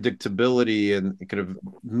predictability and kind of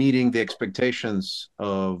meeting the expectations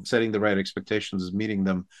of setting the right expectations is meeting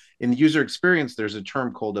them. In user experience, there's a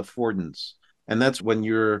term called affordance. And that's when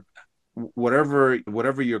you're whatever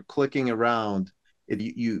you're clicking around,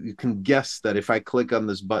 you can guess that if I click on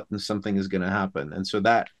this button, something is going to happen, and so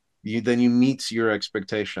that you meets your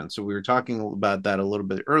expectation. So we were talking about that a little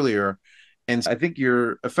bit earlier, and I think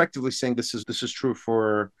you're effectively saying this is true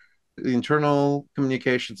for internal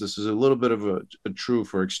communications. This is a little bit of a true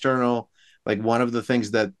for external. Like one of the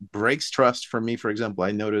things that breaks trust for me, for example,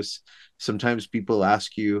 I notice sometimes people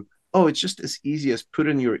ask you, "Oh, it's just as easy as put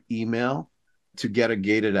in your email to get a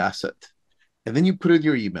gated asset." And then you put in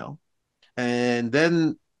your email, and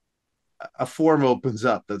then a form opens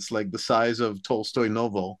up that's like the size of Tolstoy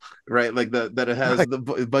novel, right? Like that it has Right.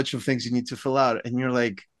 the bunch of things you need to fill out, and you're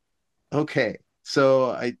like, okay, so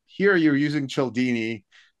I hear you're using Cialdini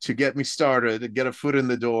to get me started, to get a foot in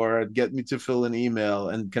the door, and get me to fill an email,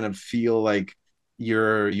 and kind of feel like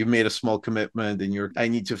you made a small commitment, and I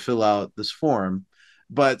need to fill out this form.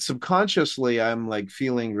 But subconsciously, I'm like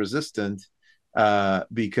feeling resistant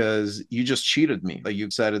because you just cheated me. Like you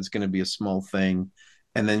said, it's going to be a small thing,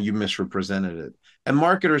 and then you misrepresented it. And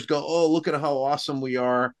marketers go, "Oh, look at how awesome we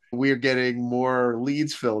are! We're getting more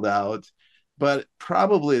leads filled out." But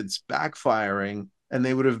probably it's backfiring, and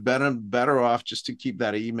they would have been better off just to keep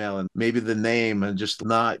that email and maybe the name and just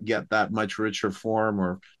not get that much richer form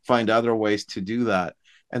or find other ways to do that.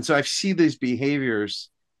 And so I see these behaviors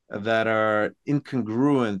that are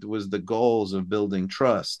incongruent with the goals of building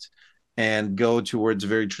trust and go towards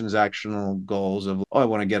very transactional goals of, oh, I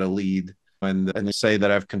want to get a lead and say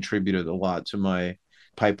that I've contributed a lot to my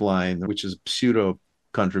pipeline, which is pseudo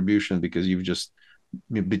contribution because you've just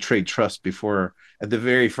betrayed trust before at the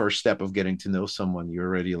very first step of getting to know someone. You're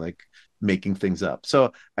already like making things up.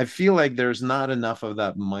 So I feel like there's not enough of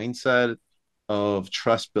that mindset of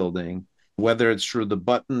trust building, whether it's through the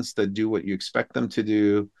buttons that do what you expect them to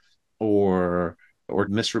do, or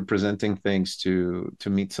misrepresenting things to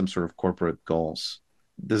meet some sort of corporate goals.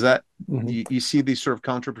 Does that Mhm. you see these sort of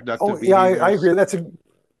Oh, counterproductive yeah, I behaviors? agree.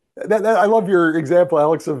 I love your example,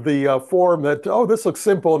 Alex, of the form that, oh, this looks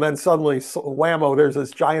simple. And then suddenly, whammo, there's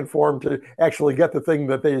this giant form to actually get the thing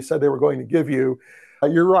that they said they were going to give you.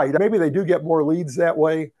 You're right. Maybe they do get more leads that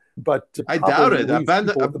way, but it I doubt probably it. leaves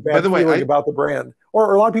people with a By bad the way, feeling about the brand.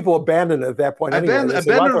 Or a lot of people abandon it at that point anyway. They say, well, I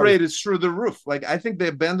abandon thought it was rate is through the roof. Like I think the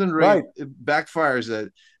abandon rate right. backfires.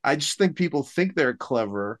 That I just think people think they're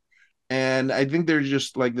clever, and I think they're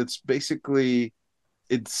just like that's basically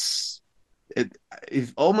it's it.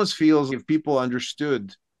 It almost feels if people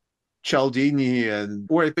understood Cialdini and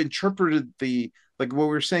or if interpreted the like what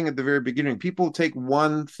we were saying at the very beginning, people take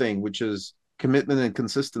one thing, which is commitment and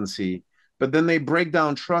consistency, but then they break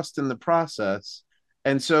down trust in the process.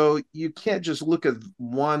 And so you can't just look at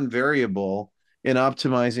one variable in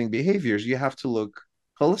optimizing behaviors. You have to look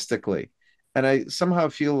holistically. And I somehow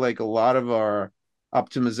feel like a lot of our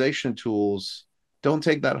optimization tools don't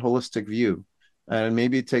take that holistic view. And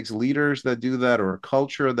maybe it takes leaders that do that or a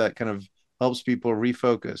culture that kind of helps people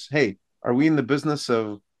refocus. Hey, are we in the business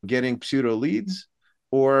of getting pseudo leads,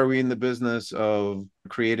 or are we in the business of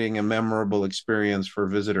creating a memorable experience for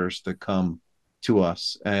visitors that come to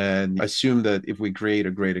us and assume that if we create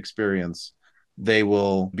a great experience, they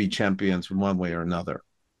will be champions in one way or another?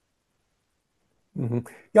 Hmm.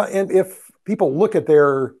 Yeah. And if people look at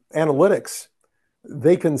their analytics,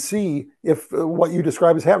 they can see if what you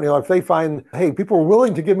describe is happening. If they find, hey, people are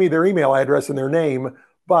willing to give me their email address and their name,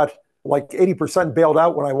 but like 80% bailed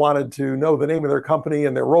out when I wanted to know the name of their company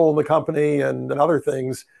and their role in the company and other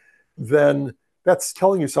things, then that's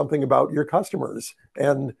telling you something about your customers.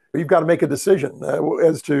 And you've got to make a decision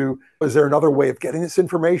as to, is there another way of getting this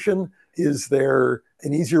information? Is there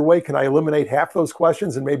an easier way? Can I eliminate half those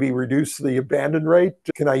questions and maybe reduce the abandon rate?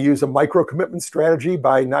 Can I use a micro commitment strategy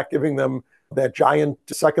by not giving them that giant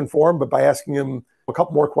second form, but by asking them a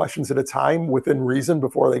couple more questions at a time within reason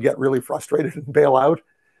before they get really frustrated and bail out?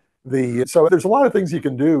 So there's a lot of things you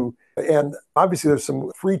can do. And obviously there's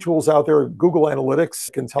some free tools out there. Google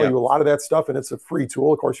Analytics can tell Yeah. you a lot of that stuff, and it's a free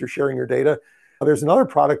tool. Of course, you're sharing your data. There's another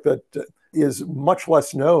product that is much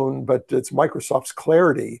less known, but it's Microsoft's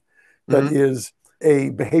Clarity, that Mm-hmm. is a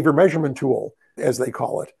behavior measurement tool, as they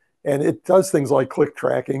call it. And it does things like click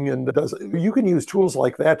tracking, and you can use tools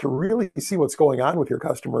like that to really see what's going on with your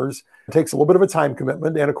customers. It takes a little bit of a time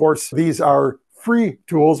commitment. And of course, these are free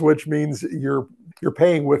tools, which means you're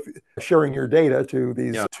paying with sharing your data to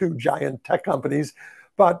these Yeah. two giant tech companies.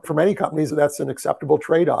 But for many companies, that's an acceptable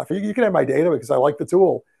trade-off. You can have my data because I like the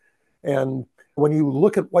tool. And when you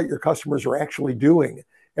look at what your customers are actually doing,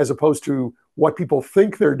 as opposed to what people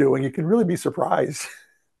think they're doing, you can really be surprised.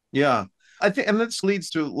 Yeah. I think, and this leads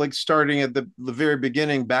to like starting at the very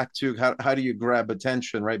beginning back to how do you grab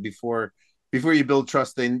attention, right? Before you build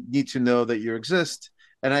trust, they need to know that you exist.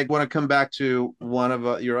 And I want to come back to one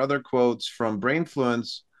of your other quotes from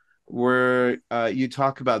Brainfluence, where you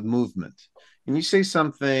talk about movement. And you say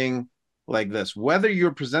something like this: whether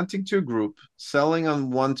you're presenting to a group, selling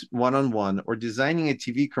on on one, or designing a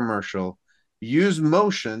TV commercial, use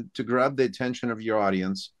motion to grab the attention of your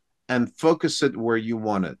audience and focus it where you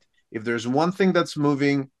want it. If there's one thing that's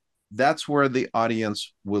moving, that's where the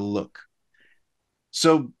audience will look.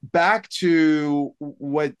 So back to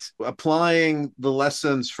what applying the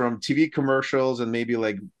lessons from TV commercials and maybe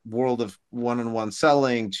like world of one-on-one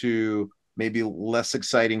selling to maybe less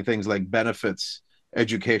exciting things like benefits,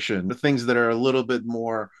 education, the things that are a little bit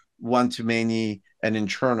more one-to-many and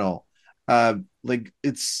internal. Like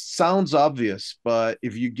it sounds obvious, but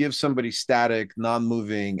if you give somebody static,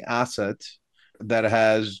 non-moving asset that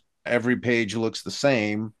has every page looks the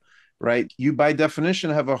same, right? You, by definition,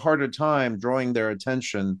 have a harder time drawing their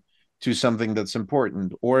attention to something that's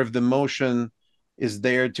important. Or if the motion is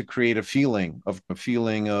there to create a feeling of,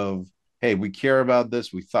 hey, we care about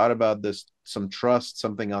this, we thought about this, some trust,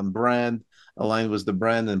 something on brand, aligned with the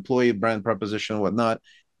brand, employee brand proposition, whatnot.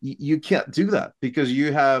 You can't do that because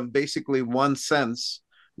you have basically one sense,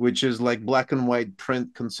 which is like black and white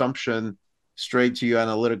print consumption straight to your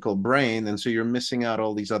analytical brain. And so you're missing out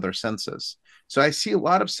all these other senses. So I see a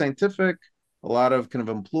lot of scientific, a lot of kind of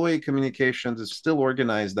employee communications is still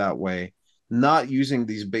organized that way, not using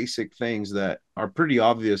these basic things that are pretty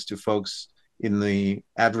obvious to folks in the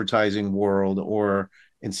advertising world or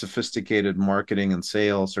in sophisticated marketing and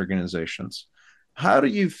sales organizations. How do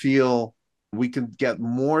you feel we can get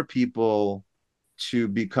more people to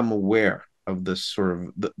become aware of this sort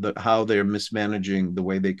of how they're mismanaging the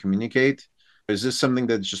way they communicate? Is this something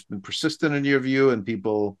that's just been persistent in your view and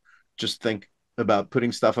people just think about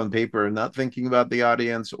putting stuff on paper and not thinking about the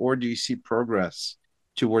audience? Or do you see progress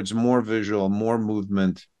towards more visual, more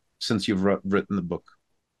movement since you've written the book?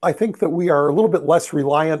 I think that we are a little bit less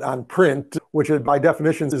reliant on print, which by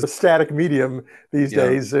definition is a static medium these Yeah.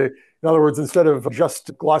 days. In other words, instead of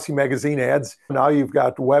just glossy magazine ads, now you've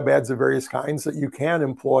got web ads of various kinds that you can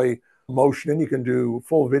employ motion in. You can do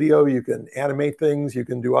full video, you can animate things, you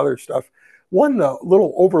can do other stuff. One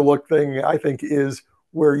little overlooked thing, I think, is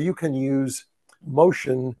where you can use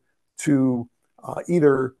motion to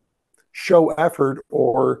either show effort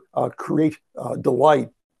or create delight,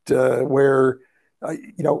 where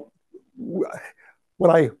you know,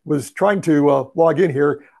 when I was trying to log in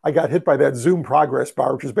here, I got hit by that Zoom progress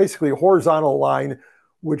bar, which is basically a horizontal line,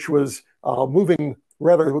 which was moving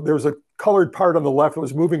rather, there was a colored part on the left that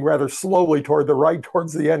was moving rather slowly toward the right,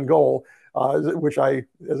 towards the end goal, which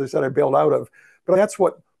as I said, I bailed out of. But that's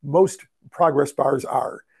what most progress bars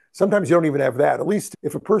are. Sometimes you don't even have that. At least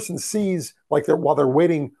if a person sees, like while they're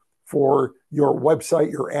waiting for your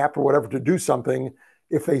website, your app, or whatever to do something,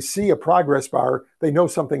 if they see a progress bar, they know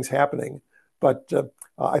something's happening. But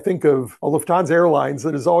I think of Lufthansa Airlines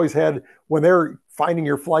that has always had, when they're finding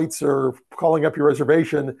your flights or calling up your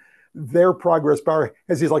reservation, their progress bar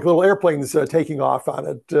has these like little airplanes taking off on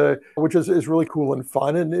it, which is really cool and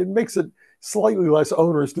fun. And it makes it slightly less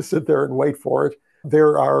onerous to sit there and wait for it.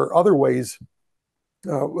 There are other ways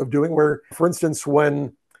of doing where, for instance,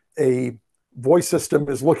 when a voice system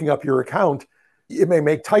is looking up your account, it may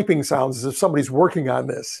make typing sounds as if somebody's working on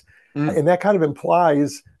this. And that kind of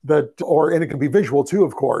implies that, and it can be visual too,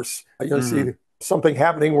 of course. See something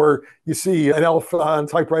happening where you see an elf on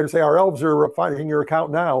typewriter say, our elves are finding your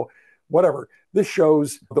account now, whatever. This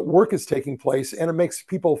shows that work is taking place and it makes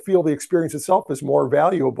people feel the experience itself is more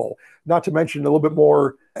valuable, not to mention a little bit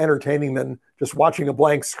more entertaining than just watching a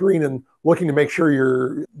blank screen and looking to make sure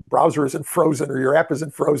your browser isn't frozen or your app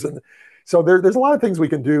isn't frozen. So there's a lot of things we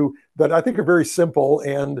can do that I think are very simple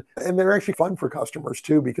and they're actually fun for customers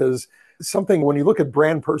too, because something, when you look at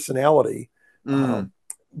brand personality, you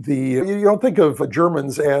don't think of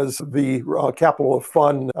Germans as the capital of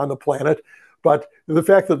fun on the planet, but the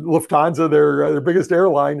fact that Lufthansa, their biggest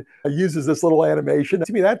airline, uses this little animation,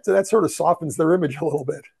 to me that sort of softens their image a little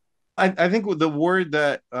bit. I think the word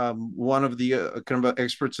that one of the kind of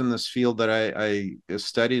experts in this field that I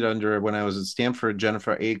studied under when I was at Stanford,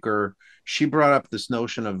 Jennifer Aker, she brought up this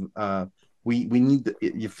notion of we need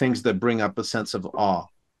things that bring up a sense of awe.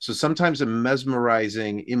 So sometimes a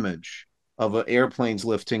mesmerizing image of airplanes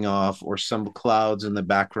lifting off or some clouds in the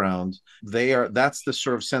background, that's the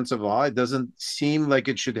sort of sense of awe. It doesn't seem like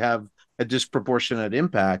it should have a disproportionate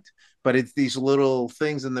impact, but it's these little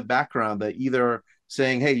things in the background that either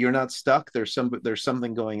saying, hey, you're not stuck, there's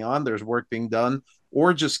something going on, there's work being done,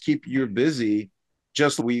 or just keep you busy.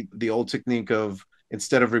 Just the old technique of,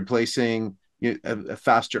 instead of replacing a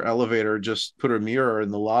faster elevator, just put a mirror in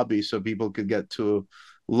the lobby so people could get to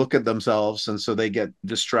look at themselves, and so they get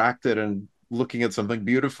distracted and looking at something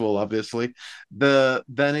beautiful, obviously,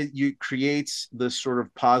 then you creates this sort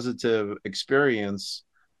of positive experience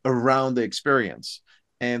around the experience.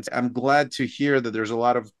 And I'm glad to hear that there's a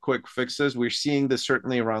lot of quick fixes. We're seeing this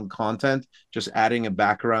certainly around content, just adding a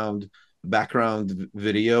background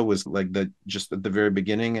video was like the just at the very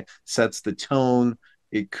beginning, it sets the tone.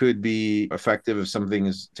 It could be effective if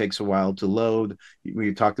takes a while to load.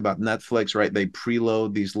 We talked about Netflix, right? They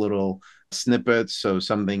preload these little snippets, so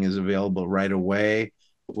something is available right away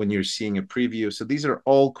when you're seeing a preview. So these are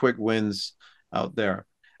all quick wins out there.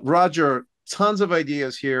 Roger, tons of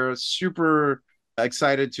ideas here. Super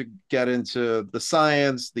excited to get into the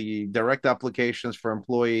science, the direct applications for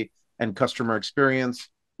employee and customer experience.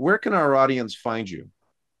 Where can our audience find you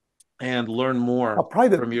and learn more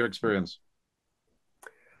Probably from your experience?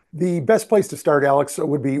 the best place to start, Alex,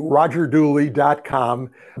 would be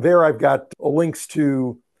rogerdooley.com. There I've got links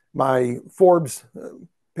to my Forbes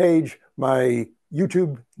page, my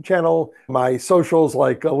YouTube channel, my socials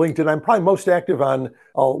like LinkedIn. I'm probably most active on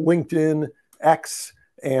LinkedIn, X,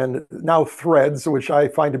 and now Threads, which I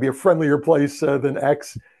find to be a friendlier place than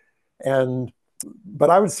X. But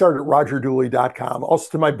I would start at rogerdooley.com. Also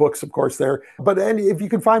to my books, of course, there. But if you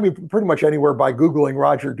can find me pretty much anywhere by Googling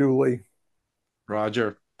Roger Dooley.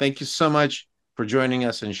 Roger, thank you so much for joining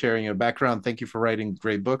us and sharing your background. Thank you for writing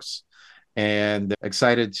great books, and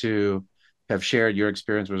excited to have shared your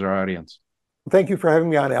experience with our audience. Thank you for having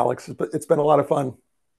me on, Alex. It's been a lot of fun.